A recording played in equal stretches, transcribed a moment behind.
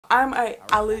I'm a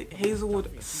Ali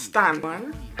Hazelwood stan.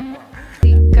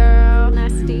 Girl,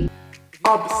 nasty.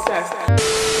 Obsessed.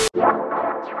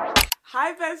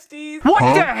 Hi besties. What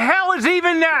the hell is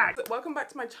even that? Welcome back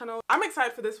to my channel. I'm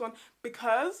excited for this one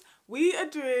because we are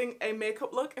doing a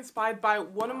makeup look inspired by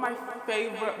one of my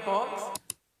favorite books.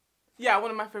 Yeah,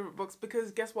 one of my favorite books,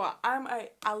 because guess what? I'm a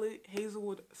Ali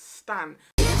Hazelwood stan.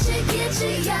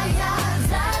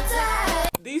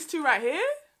 These two right here,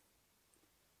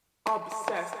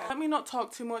 obsessed. Let me not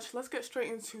talk too much. Let's get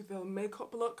straight into the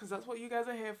makeup look because that's what you guys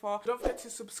are here for. Don't forget to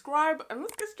subscribe and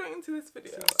let's get straight into this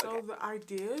video. So the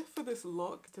idea for this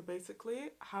look is to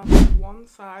basically have one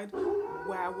side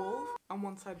werewolf and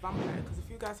one side vampire, because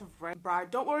if you guys have read Bride,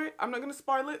 don't worry, I'm not going to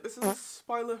spoil it. This is a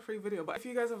spoiler-free video, but if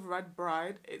you guys have read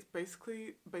Bride, it's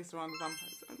basically based around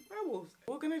vampires and werewolves.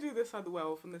 We're going to do this side the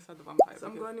werewolf and this side the vampire. So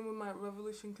I'm going in with my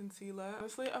Revolution concealer.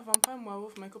 Honestly, a vampire and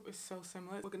werewolf makeup is so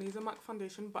similar. We're going to use a MAC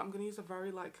foundation, but I'm going to use a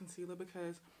very light concealer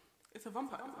because it's a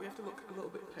vampire. We have to look a little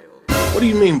bit pale. What do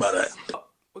you mean by that? Oh,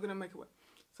 we're going to make it work.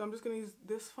 So I'm just going to use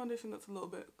this foundation that's a little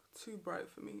bit too bright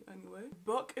for me anyway. The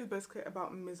book is basically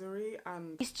about misery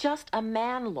and... He's just a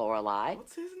man, Lorelai.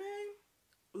 What's his name?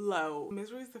 Lo.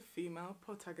 Misery is the female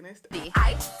protagonist.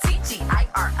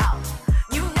 D-I-T-G-I-R-L.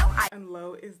 You know I... And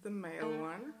Lo is the male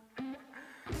one.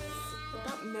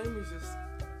 That name is just...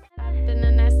 I've been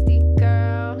a nasty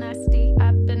girl, nasty.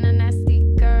 I've been a nasty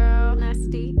girl,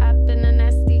 nasty. I've been a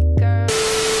nasty girl.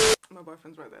 My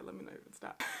boyfriend's right there. Let me know if it's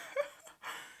that.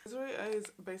 Misery is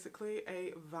basically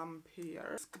a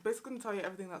vampire. It's basically going to tell you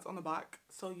everything that's on the back,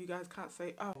 so you guys can't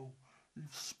say, oh, you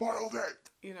spoiled it.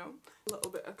 You know, a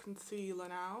little bit of concealer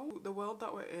now. The world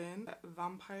that we're in,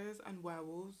 vampires and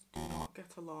werewolves do not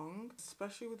get along,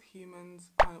 especially with humans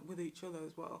and with each other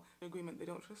as well. In agreement, they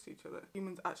don't trust each other.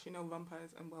 Humans actually know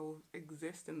vampires and werewolves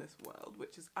exist in this world,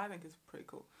 which is, I think, is pretty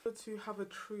cool. So to have a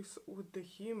truce with the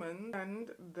humans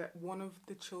and that one of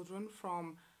the children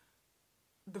from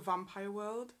the vampire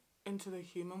world into the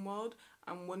human world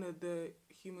and one of the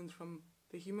humans from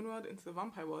the human world into the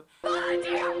vampire world.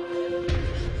 I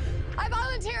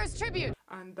volunteer as tribute.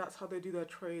 And that's how they do their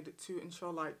trade to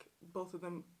ensure like both of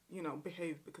them, you know,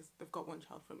 behave because they've got one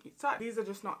child from each side. These are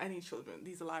just not any children.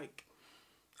 These are like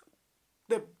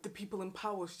the people in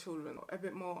power's children, a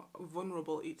bit more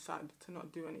vulnerable each side to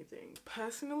not do anything.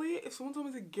 Personally, if someone told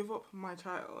me to give up my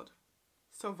child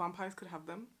so vampires could have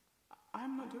them,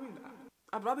 I'm not doing that.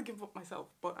 I'd rather give up myself,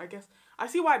 but I guess I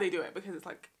see why they do it because it's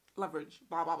like leverage,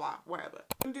 blah blah blah, whatever.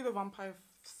 I'm gonna do the vampire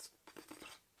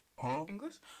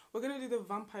English. We're gonna do the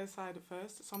vampire side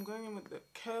first. So I'm going in with the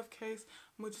curve case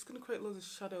and we're just gonna create loads of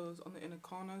shadows on the inner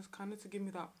corners, kind of to give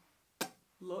me that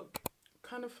look.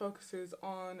 Kind of focuses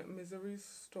on Misery's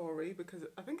story because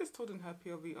I think it's told in her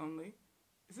POV only.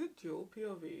 Is it dual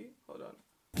POV? Hold on.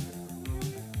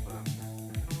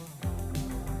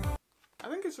 I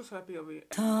think it's just her POV.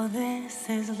 So this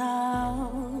is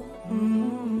love.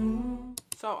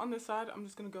 So on this side, I'm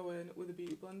just going to go in with a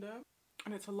beauty blender.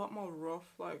 And it's a lot more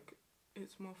rough, like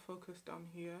it's more focused down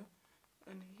here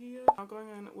and here. I'm going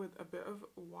in with a bit of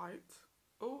white.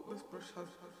 Oh, this brush has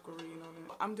green on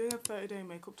it. I'm doing a 30-day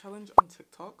makeup challenge on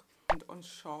TikTok and on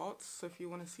Shorts. So if you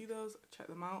want to see those, check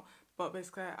them out. But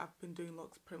basically, I've been doing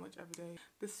looks pretty much every day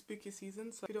this spooky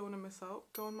season. So if you don't want to miss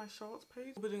out, go on my Shorts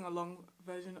page. I'll be doing a long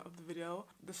version of the video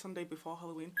the Sunday before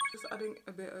Halloween. Just adding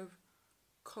a bit of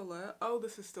colour. Oh,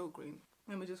 this is still green.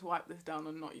 Let me just wipe this down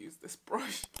and not use this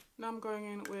brush. Now I'm going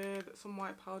in with some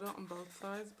white powder on both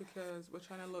sides because we're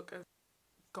trying to look as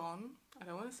gone. I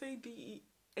don't want to say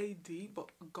D-E-A-D,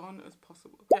 but gone as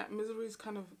possible. Yeah, Misery's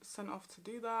kind of sent off to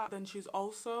do that. Then she's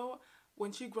also...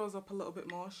 when she grows up a little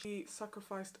bit more, she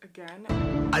sacrificed again.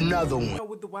 Another one.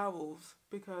 With the werewolves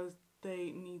because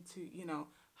they need to, you know,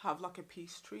 have like a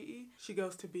peace treaty. She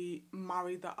goes to be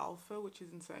married the alpha, which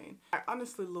is insane. I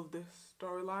honestly love this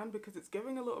storyline because it's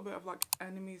giving a little bit of like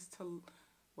enemies to,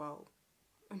 well,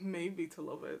 maybe to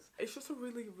lovers. It's just a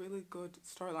really, really good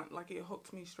storyline. Like it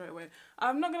hooked me straight away.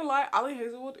 I'm not gonna lie, Ali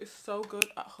Hazelwood is so good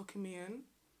at hooking me in.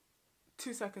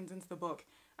 2 seconds into the book,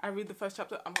 I read the first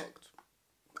chapter, I'm hooked.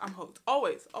 I'm hooked.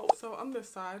 Always. Oh, so on this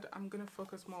side, I'm going to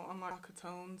focus more on like darker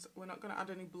tones. We're not going to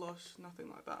add any blush, nothing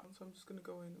like that. So I'm just going to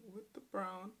go in with the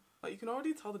brown. Like you can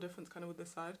already tell the difference kind of with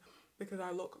this side because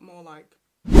I look more like,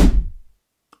 and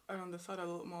on this side I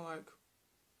look more like,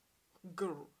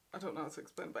 girl. I don't know how to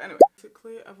explain, but anyway.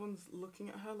 Basically, everyone's looking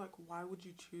at her like, why would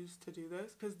you choose to do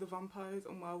this? Because the vampires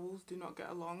and werewolves do not get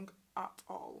along at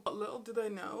all. But little do they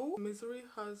know, Misery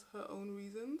has her own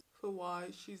reasons for why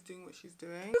she's doing what she's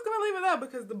doing. I'm just gonna leave it there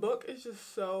because the book is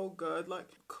just so good. Like,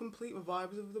 complete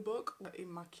vibes of the book are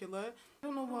immaculate. I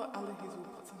don't know what Ali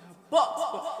Hazelwood puts in her books,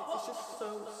 but it's just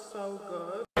so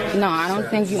good. No, I don't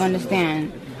think you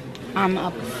understand. I'm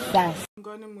obsessed. I'm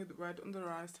going in with red under her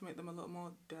eyes to make them a little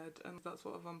more dead, and that's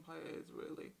what a vampire is,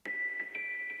 really.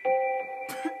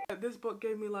 This book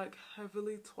gave me like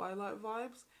heavily Twilight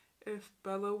vibes. If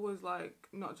Bella was like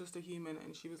not just a human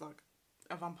and she was like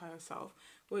a vampire herself,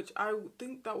 which I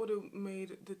think that would have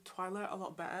made the Twilight a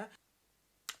lot better.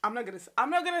 I'm not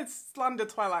gonna slander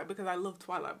Twilight because I love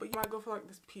Twilight, but you might go for like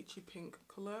this peachy pink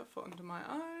color for under my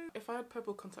eye. If I had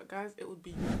purple contact, guys, it would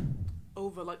be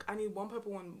over. Like, I need one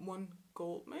purple one, one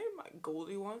gold, maybe like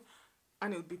goldy one,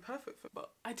 and it would be perfect for, but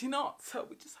I do not, so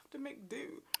we just have to make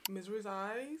do. Misery's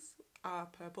eyes are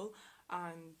purple,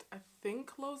 and I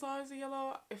think Love's eyes are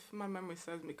yellow, if my memory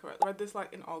serves me correct. I read this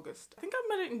like in August. I think I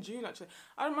read it in June actually.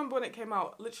 I don't remember when it came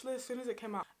out. Literally as soon as it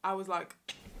came out, I was like,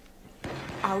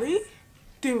 Ali?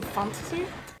 Doing fantasy?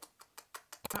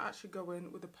 I actually go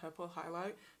in with a purple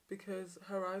highlight because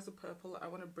her eyes are purple. I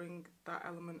want to bring that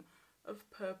element of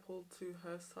purple to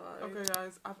her side. Okay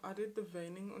guys, I've added the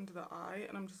veining under the eye,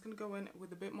 and I'm just going to go in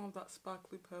with a bit more of that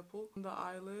sparkly purple on the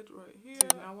eyelid right here.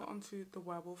 So now we're onto the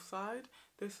werewolf side.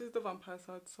 This is the vampire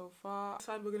side so far. This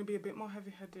side we're going to be a bit more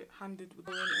heavy-handed with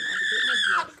the and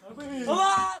add a bit more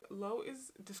black. Lo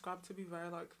is described to be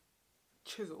very like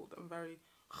chiseled and very,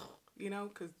 you know,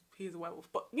 because he is a werewolf,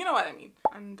 but you know what I mean.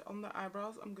 And on the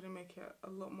eyebrows, I'm going to make it a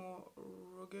lot more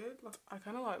rugged. Like, I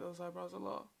kind of like those eyebrows a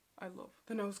lot. I love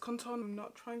the nose contour. I'm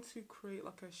not trying to create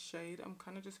like a shade. I'm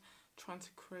kind of just trying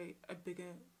to create a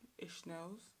bigger-ish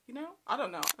nose, you know? I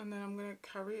don't know. And then I'm going to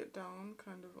carry it down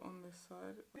kind of on this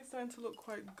side. It's starting to look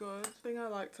quite good. The thing I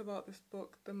liked about this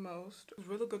book the most was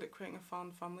really good at creating a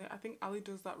found family. I think Ali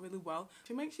does that really well.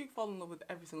 She makes you fall in love with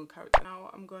every single character. Now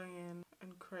I'm going in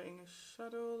and creating a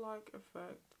shadow-like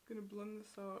effect. I'm going to blend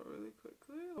this out really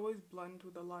quickly. I always blend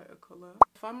with a lighter colour.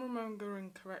 If I'm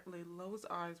remembering correctly, Lo's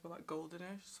eyes were like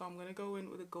goldenish, so I'm going to go in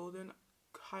with a golden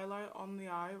highlight on the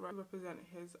eye right to represent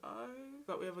his eyes.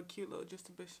 But we have a cute little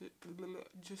juxtaposition,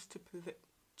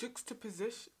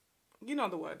 you know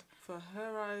the word, for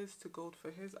her eyes to gold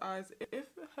for his eyes. If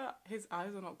his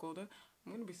eyes are not golden,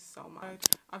 I'm gonna be so mad.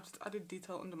 I've just added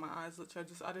detail under my eyes. Literally, I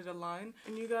just added a line.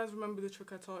 And you guys remember the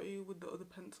trick I taught you with the other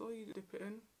pencil? You dip it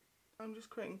in. I'm just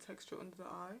creating texture under the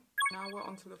eye. Now we're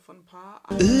onto the fun part.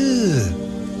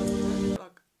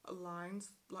 Like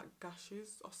lines, like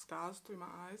gashes or scars through my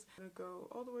eyes. I'm gonna go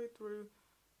all the way through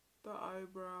the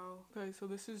eyebrow. Okay, so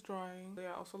this is drying.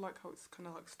 Yeah, I also like how it's kind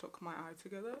of like stuck my eye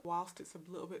together whilst it's a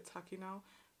little bit tacky now,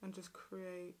 and just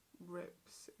create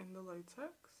rips in the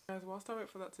latex. Guys, whilst I wait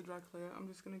for that to dry clear, I'm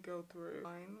just gonna go through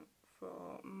line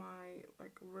for my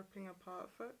like ripping apart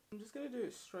effect. I'm just gonna do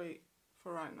it straight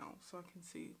for right now so I can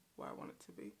see where I want it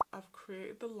to be. I've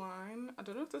created the line. I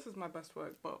don't know if this is my best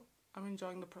work, but I'm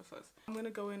enjoying the process. I'm going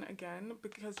to go in again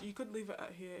because you could leave it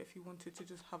at here if you wanted to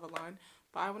just have a line,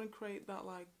 but I want to create that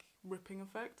like ripping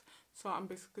effect, so I'm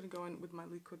basically going to go in with my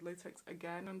liquid latex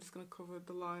again. I'm just going to cover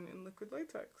the line in liquid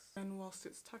latex, and whilst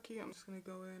it's tacky, I'm just going to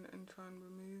go in and try and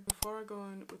remove. Before I go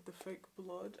in with the fake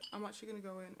blood, I'm actually going to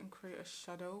go in and create a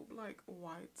shadow like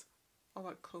white or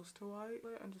like close to white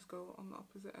and just go on the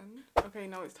opposite end. Okay,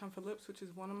 now it's time for lips, which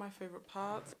is one of my favourite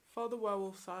parts. For the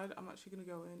werewolf side, I'm actually going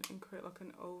to go in and create like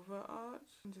an over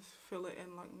arch and just fill it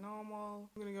in like normal.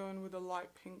 I'm going to go in with a light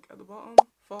pink at the bottom.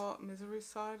 For Misery's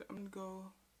side, I'm going to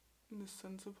go in the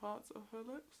centre parts of her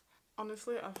lips.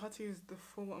 Honestly, I've had to use the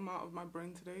full amount of my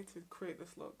brain today to create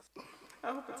this look.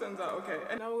 I hope it turns out okay.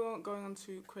 And now we're going on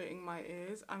to creating my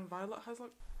ears, and Violet has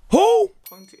like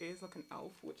pointy ears like an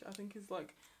elf, which I think is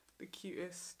like the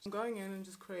cutest. I'm going in and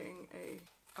just creating a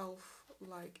elf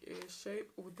like ear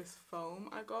shape with this foam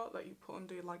I got that you put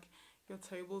under like your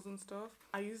tables and stuff.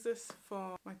 I used this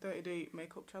for my 30-day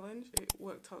makeup challenge. It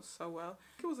worked out so well.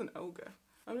 I think it was an ogre.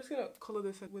 I'm just gonna colour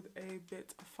this in with a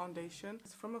bit of foundation.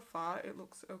 From afar it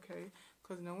looks okay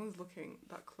because no one's looking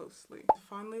that closely.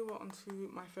 Finally, we're onto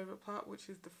my favourite part, which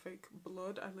is the fake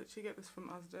blood. I literally get this from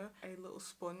Asda, a little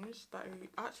sponge that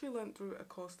I actually learned through a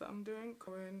course that I'm doing.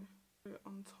 Go in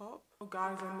on top. Oh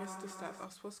guys, I missed a step. I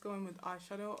was supposed to go in with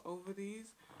eyeshadow over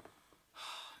these.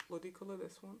 Bloody colour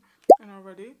this one. And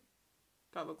already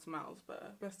that looks miles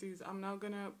better. Besties, I'm now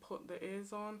gonna put the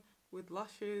ears on with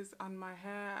lashes and my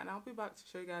hair, and I'll be back to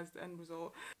show you guys the end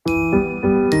result.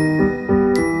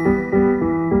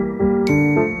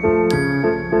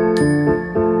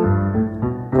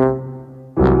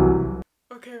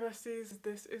 Okay besties,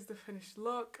 this is the finished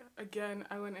look. Again,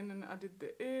 I went in and added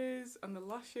the ears and the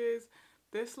lashes.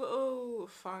 This little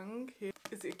fang here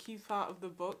is a key part of the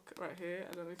book right here.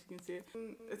 I don't know if you can see it.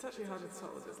 It's actually hard to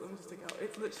tell with this. Let me just take it out.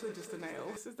 It's literally just a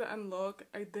nail. This is the end look.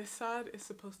 This side is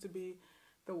supposed to be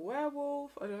the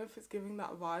werewolf. I don't know if it's giving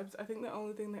that vibes. I think the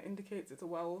only thing that indicates it's a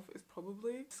werewolf is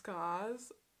probably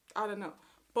scars. I don't know.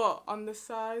 But on this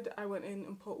side, I went in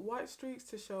and put white streaks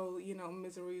to show, you know,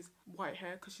 Misery's white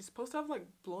hair, because she's supposed to have like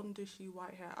blondishy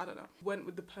white hair. I don't know. Went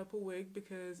with the purple wig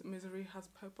because Misery has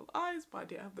purple eyes, but I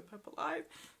didn't have the purple eyes.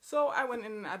 So I went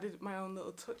in and added my own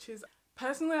little touches.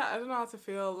 Personally, I don't know how to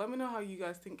feel. Let me know how you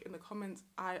guys think in the comments.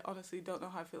 I honestly don't know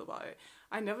how I feel about it.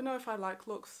 I never know if I like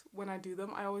looks when I do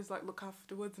them. I always like look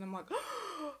afterwards and I'm like,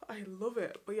 oh, I love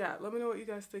it. But yeah, let me know what you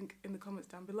guys think in the comments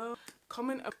down below.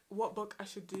 Comment what book I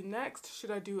should do next.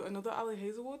 Should I do another Ali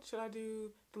Hazelwood? Should I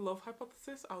do the Love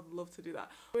Hypothesis? I would love to do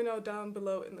that. Let me know down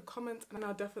below in the comments and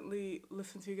I'll definitely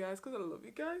listen to you guys because I love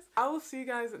you guys. I will see you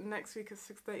guys next week at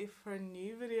 6:30 for a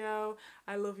new video.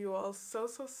 I love you all so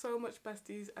much,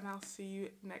 besties, and I'll see you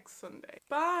next Sunday.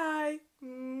 Bye!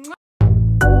 Mwah!